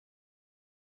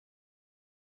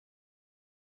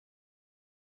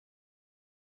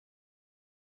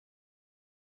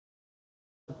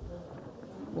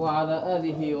وعلى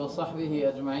آله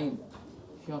وصحبه أجمعين.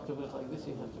 If you want to put it like this,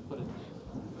 you have to put it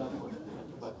backward. You have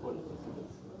to backward it.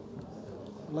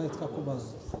 الله يتقبل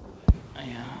باز.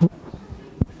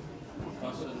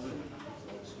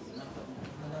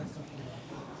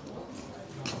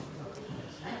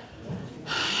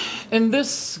 In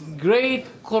this great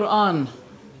Quran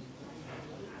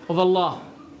of Allah,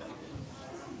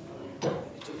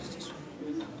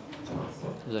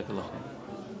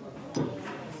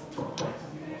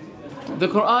 the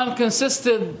Quran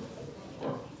consisted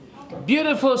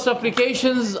beautiful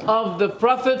supplications of the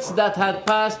prophets that had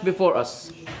passed before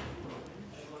us,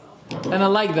 and I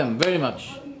like them very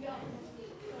much.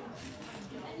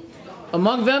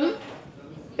 Among them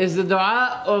is the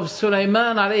dua of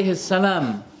Sulaiman alayhi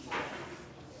salam,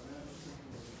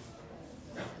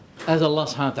 as Allah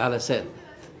subhanahu wa ta'ala said,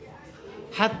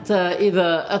 حتى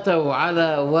إذا أتوا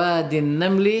على واد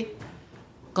النمل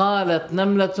قالت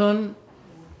نملة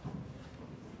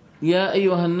يا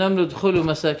أيها النمل ادخلوا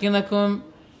مساكنكم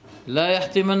لا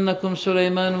يحطمنكم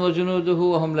سليمان وجنوده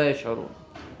وهم لا يشعرون.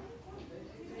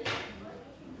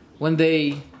 When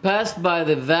they passed by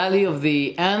the valley of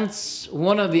the ants,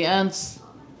 one of the ants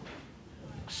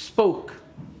spoke,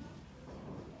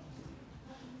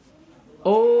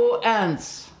 "O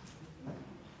ants,"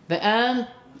 the ant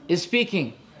is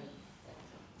speaking,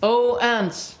 "O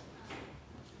ants,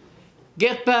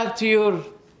 get back to your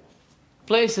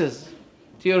places,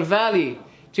 to your valley,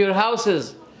 to your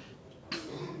houses.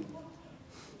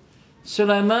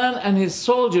 Sulaiman and his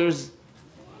soldiers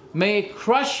may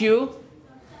crush you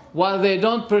while they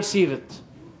don't perceive it."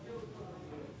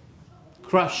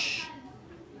 Crush.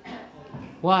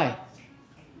 Why?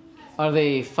 Are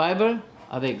they fiber?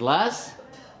 Are they glass?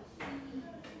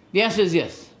 The answer is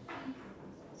yes.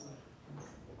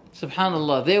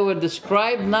 Subhanallah, they were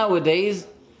described nowadays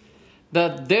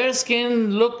that their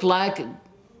skin looked like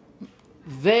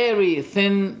very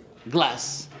thin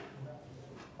glass.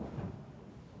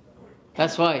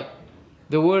 That's why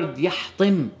the word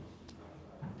yahtim,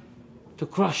 to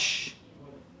crush,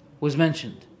 was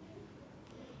mentioned.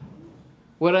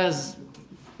 Whereas,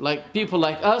 like people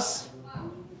like us,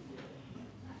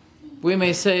 we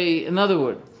may say another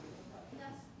word,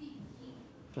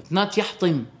 but not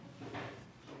yahtim.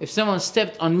 If someone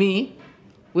stepped on me,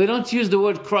 we don't use the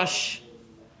word crush.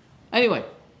 Anyway,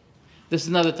 this is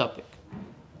another topic.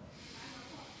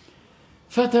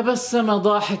 فَتَبَسَّمَ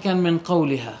ضَاحِكًا مِنْ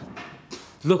قَوْلِهَا.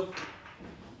 Look,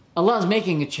 Allah is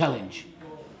making a challenge.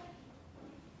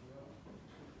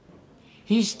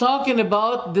 He's talking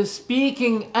about the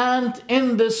speaking ant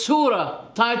in the surah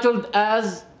titled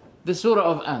as the Surah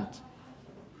of Ant.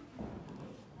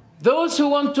 Those who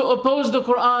want to oppose the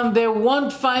Quran, they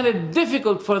won't find it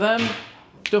difficult for them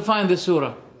to find the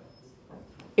surah.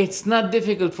 It's not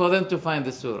difficult for them to find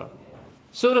the surah.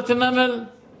 Surah An-Naml,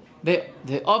 they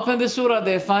open the surah,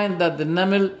 they find that the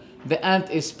Naml, the ant,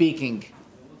 is speaking.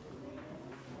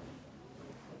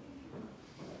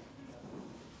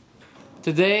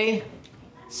 Today,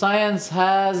 science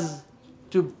has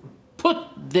to put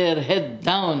their head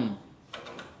down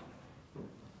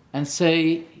and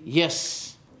say,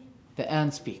 yes, the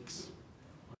ant speaks.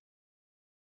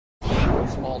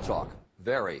 Small talk,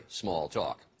 very small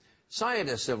talk.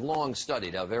 Scientists have long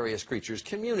studied how various creatures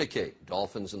communicate.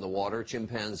 Dolphins in the water,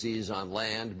 chimpanzees on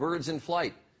land, birds in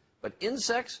flight. But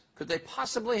insects, could they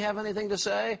possibly have anything to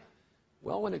say?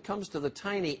 Well, when it comes to the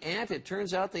tiny ant, it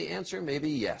turns out the answer may be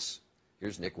yes.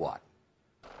 Here's Nick Watt.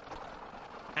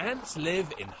 Ants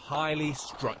live in highly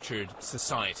structured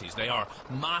societies. They are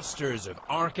masters of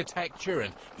architecture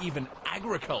and even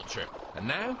agriculture. And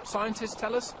now, scientists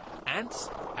tell us, ants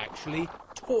actually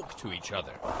talk to each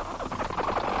other.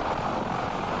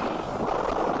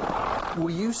 Were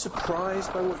you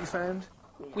surprised by what you found?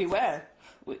 We were.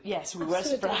 Yes, we were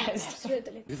surprised.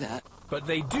 Absolutely. But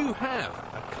they do have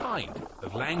a kind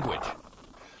of language.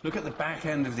 Look at the back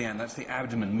end of the ant. That's the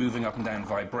abdomen moving up and down,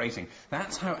 vibrating.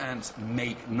 That's how ants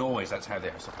make noise. That's how they,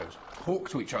 I suppose, talk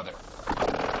to each other.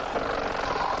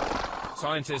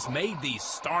 Scientists made these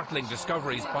startling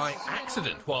discoveries by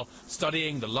accident while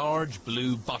studying the large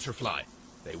blue butterfly.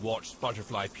 They watched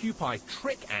butterfly pupae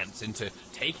trick ants into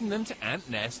taking them to ant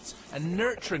nests and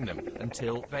nurturing them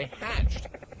until they hatched.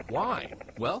 Why?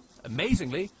 Well,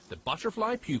 amazingly, the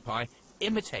butterfly pupae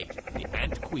imitate the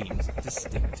ant queen's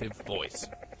distinctive voice.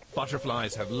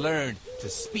 Butterflies have learned to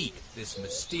speak this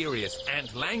mysterious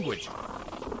ant language,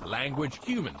 a language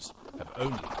humans have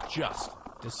only just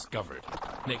discovered.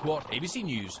 Nick Watt, ABC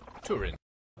News, Turin.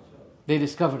 They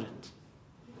discovered it.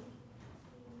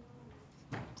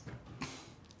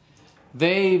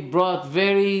 They brought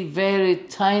very, very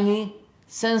tiny,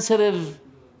 sensitive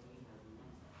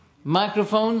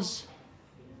microphones,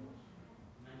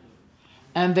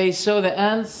 and they saw the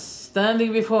ants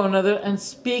standing before another and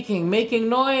speaking, making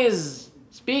noise,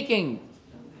 speaking.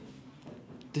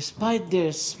 Despite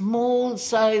their small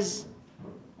size,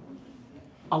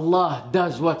 Allah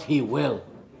does what He will.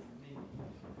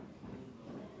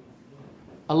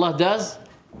 Allah does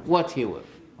what He will.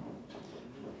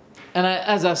 And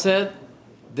as I said,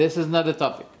 this is not a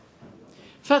topic.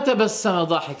 فَتَبَسَّمَ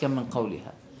ضَاحِكًا مِنْ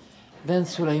قَوْلِهَا. Then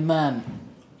Sulaiman,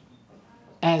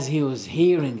 as he was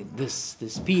hearing the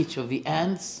speech of the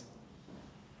ants,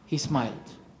 he smiled.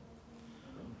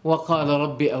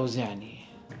 وَقَالَ رَبِّ أَوْزِعْنِي.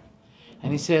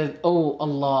 And he said, Oh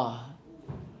Allah,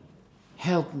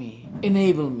 help me,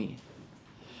 enable me.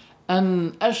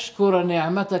 أن أشكر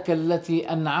نعمتك التي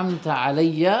أنعمت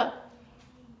علي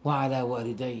وعلى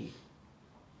والدي.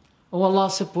 Oh Allah,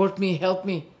 support me, help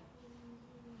me,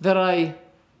 that I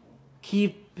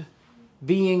keep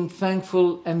being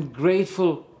thankful and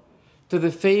grateful to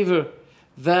the favor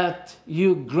that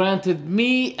you granted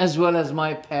me as well as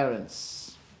my parents.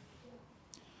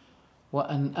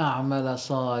 وأن أعمل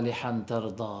صالحا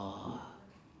ترضاه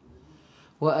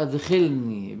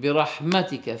وأدخلني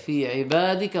برحمتك في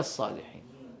عبادك الصالحين.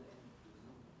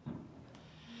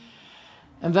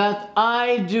 And that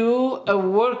I do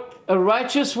a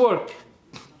righteous work.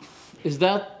 Is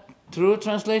that true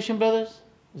translation, brothers?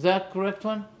 Is that correct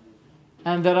one?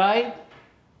 And that I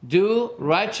do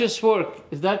righteous work.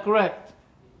 Is that correct?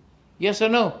 Yes or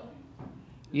no?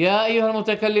 يا أيها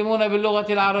المتكلمون باللغة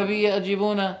العربية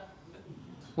أجيبونا.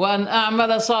 وأن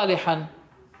أعمل صالحا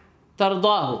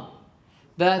ترضاه.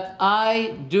 That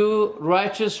I do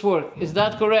righteous work. Is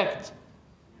that correct?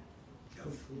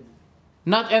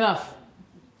 Not enough.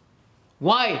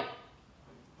 Why?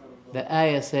 The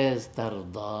ayah says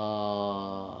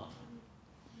ترضى.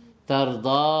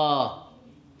 ترضى.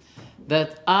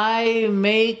 That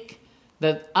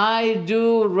I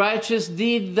do righteous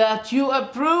deed that you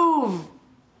approve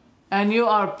and you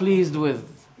are pleased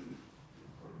with.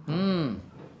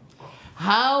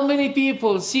 How many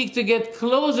people seek to get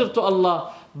closer to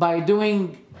Allah by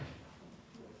doing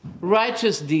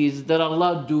righteous deeds that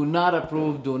Allah do not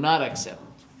approve, do not accept?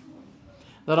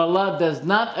 That Allah does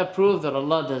not approve, that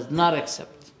Allah does not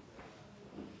accept.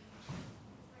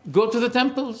 Go to the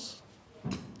temples.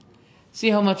 See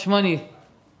how much money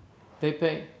they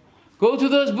pay. Go to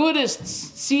those Buddhists.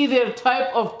 See their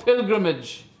type of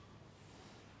pilgrimage.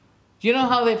 Do you know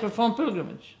how they perform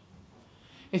pilgrimage?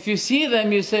 If you see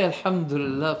them, you say,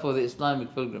 Alhamdulillah for the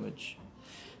Islamic pilgrimage.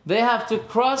 They have to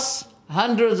cross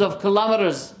hundreds of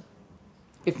kilometers,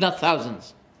 if not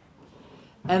thousands.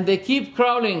 And they keep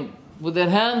crawling with their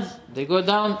hands. They go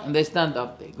down and they stand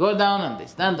up. They go down and they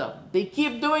stand up. They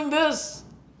keep doing this.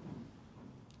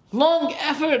 Long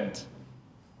effort.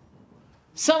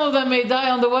 Some of them may die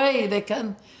on the way. They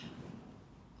can.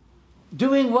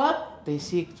 Doing what? They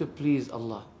seek to please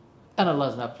Allah. And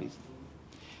Allah is not pleased.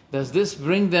 Does this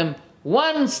bring them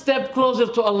one step closer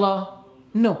to Allah?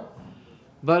 No.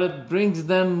 But it brings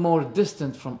them more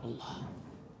distant from Allah.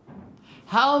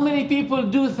 How many people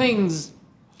do things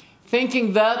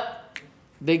thinking that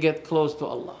they get close to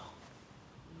Allah?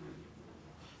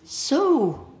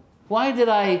 So, why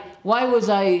was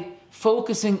I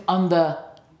focusing on the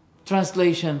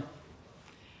translation?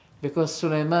 Because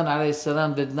Sulaiman alayhi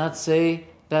salam did not say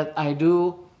that I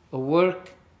do a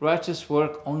work, righteous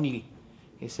work only.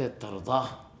 He said, tardah.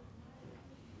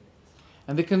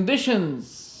 And the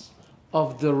conditions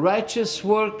of the righteous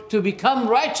work to become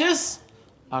righteous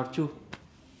are two.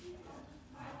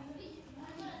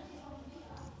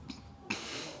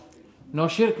 No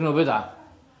shirk, no bid'ah.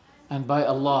 And by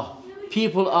Allah,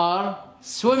 people are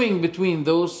swimming between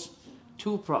those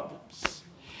two problems.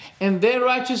 In their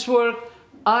righteous work,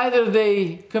 either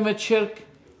they commit shirk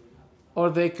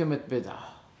or they commit bid'ah.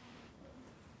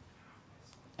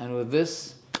 And with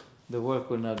this, the work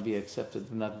will not be accepted,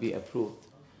 will not be approved.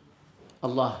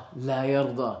 Allah لا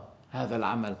يرضى هذا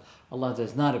العمل. Allah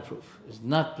does not approve, is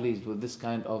not pleased with this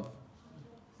kind of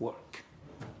work.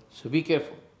 So be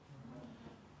careful.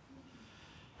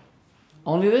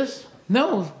 Only this?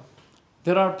 No.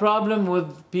 There are problems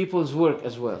with people's work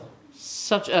as well.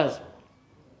 Such as,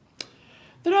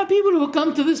 there are people who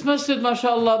come to this masjid,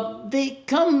 mashallah, they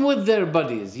come with their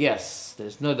buddies. Yes,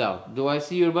 there's no doubt. Do I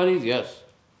see your buddies? Yes.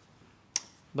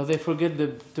 But they forget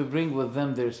to bring with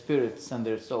them their spirits and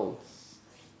their souls.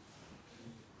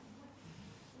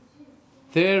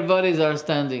 Their bodies are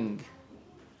standing,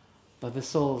 but the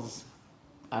souls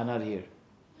are not here.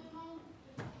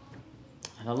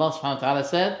 And Allah subhanahu wa ta'ala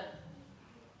said,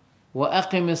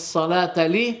 وَأَقِمِ الصَّلَاةَ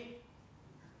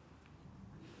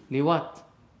لِي what?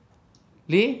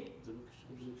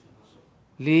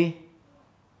 Li.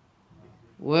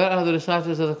 Where are the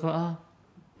reciters of the Quran?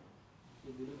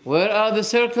 Where are the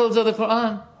circles of the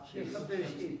Quran?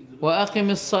 وَأَقِمِ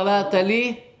الصَّلَاةَ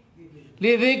لِي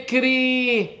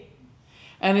لِذِكْرِي.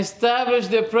 And establish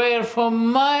the prayer for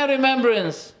my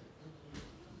remembrance.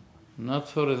 Not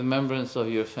for the remembrance of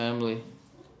your family.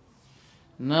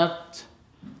 Not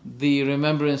the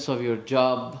remembrance of your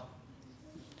job.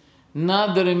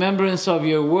 Not the remembrance of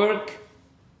your work.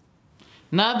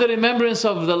 Not the remembrance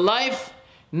of the life.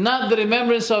 Not the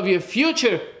remembrance of your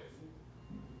future.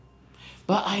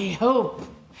 But I hope,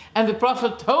 and the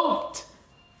Prophet hoped,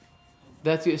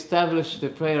 that you establish the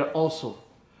prayer also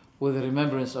with the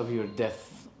remembrance of your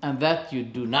death, and that you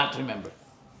do not remember.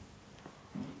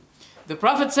 The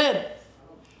Prophet said,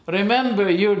 remember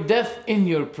your death in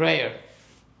your prayer.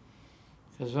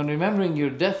 Because when remembering your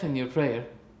death in your prayer,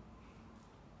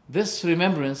 this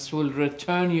remembrance will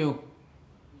return you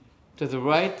to the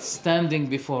right standing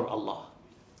before Allah.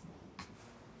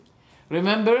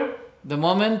 Remember the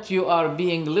moment you are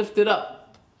being lifted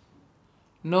up.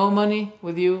 No money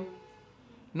with you,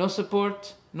 no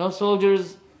support, no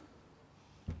soldiers,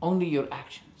 only your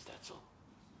actions, that's all.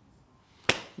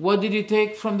 What did you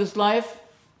take from this life?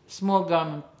 Small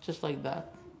garment, just like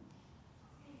that.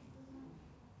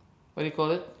 What do you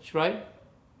call it? Shrine?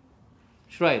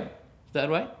 Shrine. Is that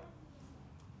right?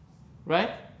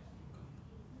 Right?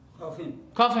 Coffin.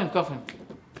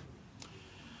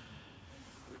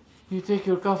 You take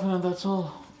your coffin and that's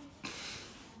all.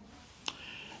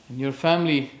 And your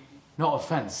family, no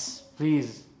offense,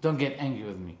 please don't get angry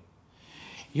with me.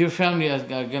 Your family are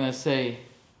gonna say,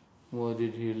 what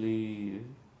did he leave?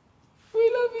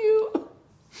 We love you.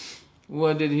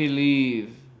 What did he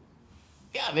leave?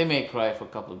 Yeah, they may cry for a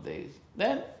couple of days.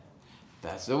 Then,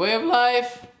 that's the way of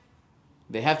life.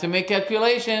 They have to make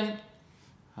calculation.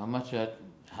 How much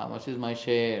is my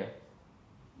share?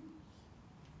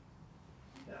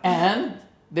 And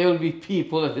there will be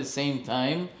people at the same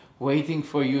time waiting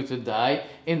for you to die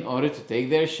in order to take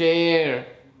their share.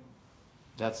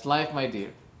 That's life, my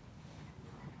dear.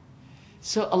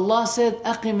 So Allah said,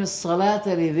 أَقِمِ الصَّلَاةَ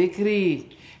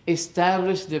لِذِكْرِي.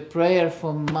 Establish the prayer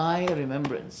for my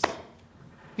remembrance.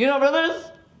 You know,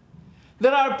 brothers,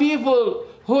 there are people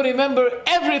who remember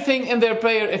everything in their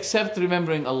prayer except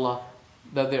remembering Allah,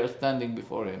 that they are standing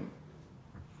before Him.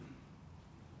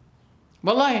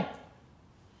 Wallahi,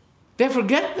 they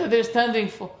forget that they're standing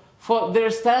for their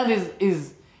stand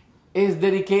is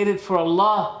dedicated for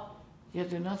Allah, yet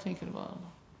they're not thinking about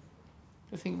Allah.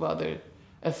 They think about their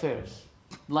affairs,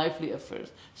 lively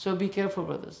affairs. So be careful,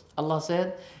 brothers. Allah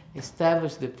said,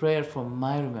 establish the prayer for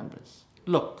my remembrance.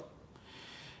 Look,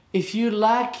 if you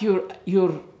lack your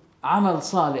amal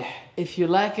salih, if you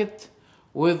lack it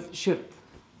with shirk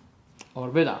or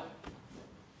bid'ah,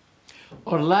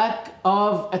 or lack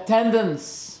of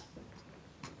attendance,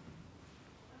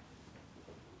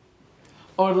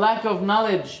 or lack of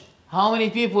knowledge, how many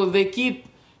people they keep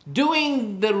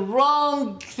doing the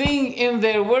wrong thing in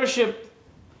their worship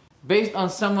based on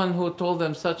someone who told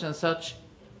them such and such,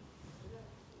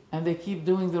 and they keep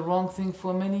doing the wrong thing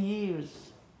for many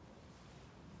years,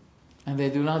 and they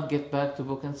do not get back to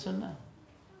Book and Sunnah.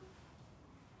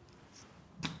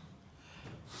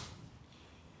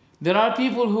 There are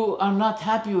people who are not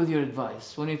happy with your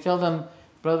advice. When you tell them,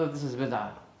 brother, this is bid'ah,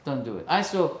 don't do it. I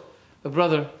saw a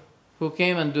brother who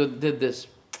came and did this.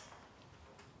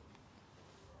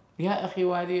 Ya akhi,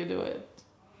 why do you do it?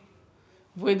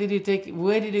 Where did you take it?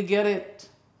 Where did you get it?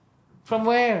 From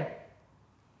where?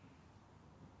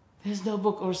 There's no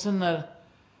book or sunnah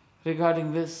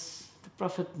regarding this. The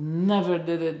Prophet never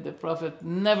did it. The Prophet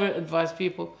never advised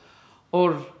people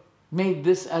or made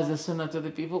this as a sunnah to the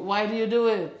people. Why do you do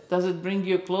it? Does it bring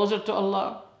you closer to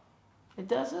Allah? It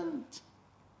doesn't.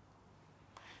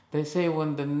 They say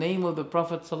when the name of the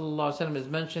Prophet ﷺ is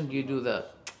mentioned, you do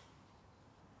that.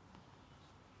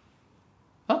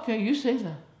 Okay, you say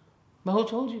that. But who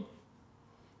told you?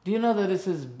 Do you know that this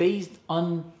is based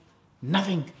on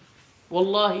nothing?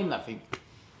 Wallahi, nothing.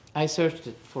 I searched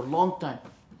it for a long time,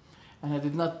 and I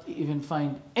did not even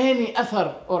find any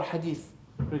athar or hadith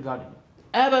regarding it.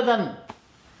 Abadan.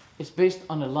 It's based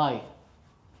on a lie.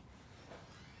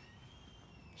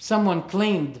 Someone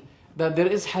claimed that there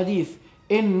is hadith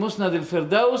in Musnad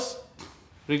al-Firdaus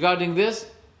regarding this,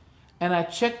 and I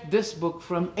checked this book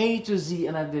from A to Z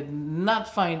and I did not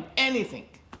find anything.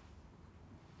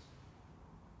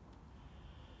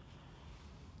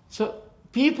 So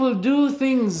people do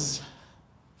things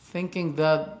thinking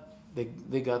that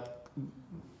they got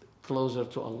closer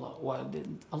to Allah. Why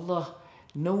didn't Allah?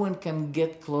 No one can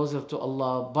get closer to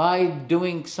Allah by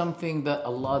doing something that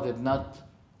Allah did not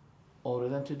order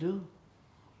them to do.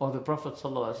 or the Prophet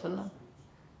ﷺ?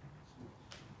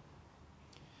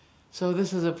 So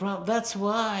this is a problem. That's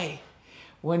why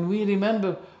when we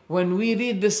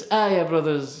read this ayah,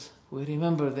 brothers, we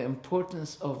remember the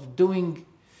importance of doing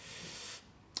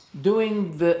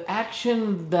the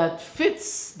action that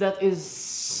fits, that is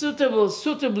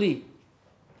suitably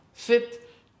fit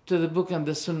to the book and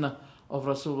the sunnah of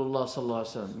Rasulullah sallallahu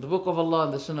alaihi wasallam, the book of Allah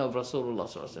and the sunnah of Rasulullah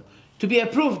sallallahu alaihi wasallam, to be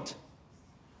approved.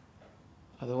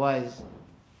 Otherwise,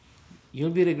 you'll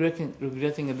be regretting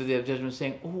at the day of judgment,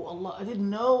 saying, "Oh Allah, I didn't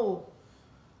know."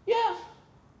 Yeah,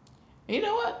 you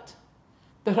know what?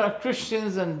 There are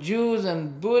Christians and Jews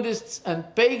and Buddhists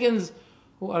and pagans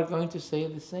who are going to say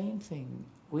the same thing.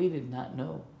 We did not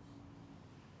know.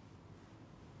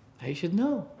 You should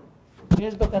know.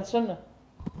 Here's book and sunnah.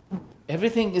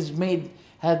 Everything is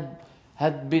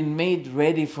had been made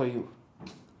ready for you.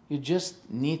 You just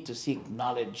need to seek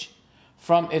knowledge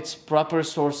from its proper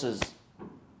sources.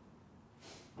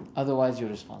 Otherwise, you're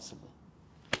responsible.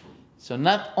 So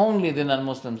not only the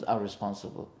non-Muslims are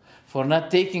responsible for not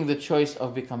taking the choice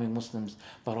of becoming Muslims,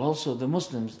 but also the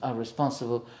Muslims are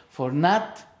responsible for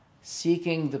not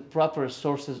seeking the proper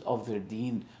sources of their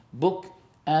deen, book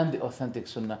and the authentic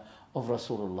sunnah of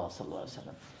Rasulullah sallallahu alaihi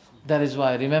wasallam. That is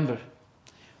why, remember,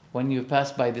 when you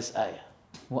pass by this ayah,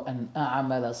 وَأَنْ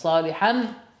أَعْمَلَ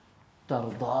صَالِحًا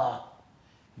تَرْضَاهُ.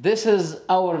 This is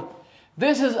our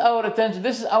attention,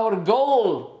 this is our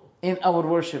goal in our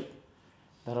worship,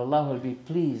 that Allah will be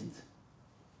pleased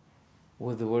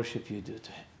with the worship you do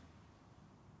to Him.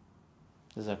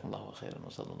 Jazakumullahu khairan wa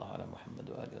sallallahu ala Muhammad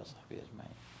wa alihi wa sahbihi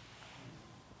ajma'in.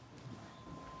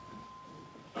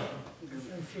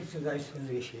 It's a nice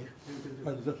relation.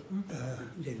 But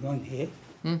there's one here.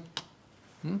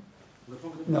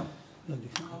 No, not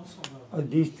this one.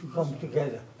 These two come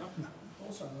together. No.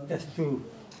 That's too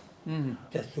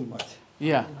much.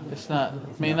 Yeah,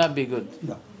 it may not be good.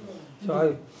 No.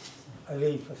 So I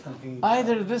leave for something.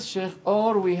 Either this, Sheikh,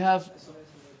 or we have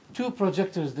two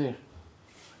projectors there.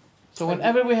 So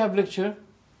whenever we have lecture,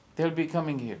 they'll be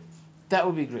coming here. That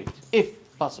would be great,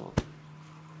 if possible.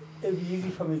 It would be easy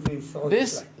for me to install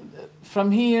This, from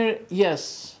here,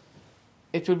 yes,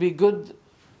 it will be good,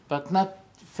 but not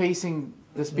facing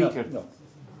the speaker. No.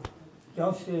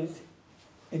 Downstairs,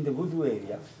 in the wood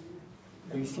area,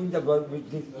 have you seen the bulb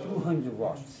with the 200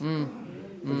 watts? Have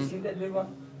you seen that little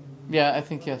one? Yeah, I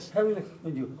think yes. Have a look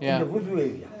with you. Yeah. In the wood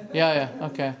area. Yeah,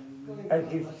 okay. I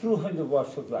give 200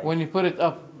 watts of light. When you put it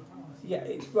up, Yeah,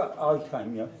 it's about all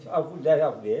time, yeah. So I'll put that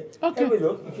up there. Okay. Have a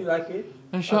look if you like it.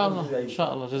 inshallah,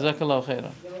 inshallah. Jazakallah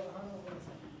khairan.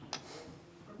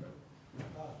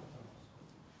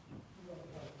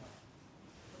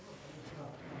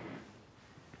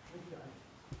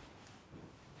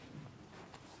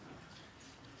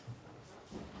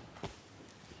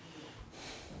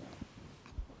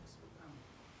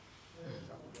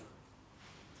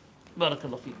 بارك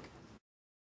الله فيك.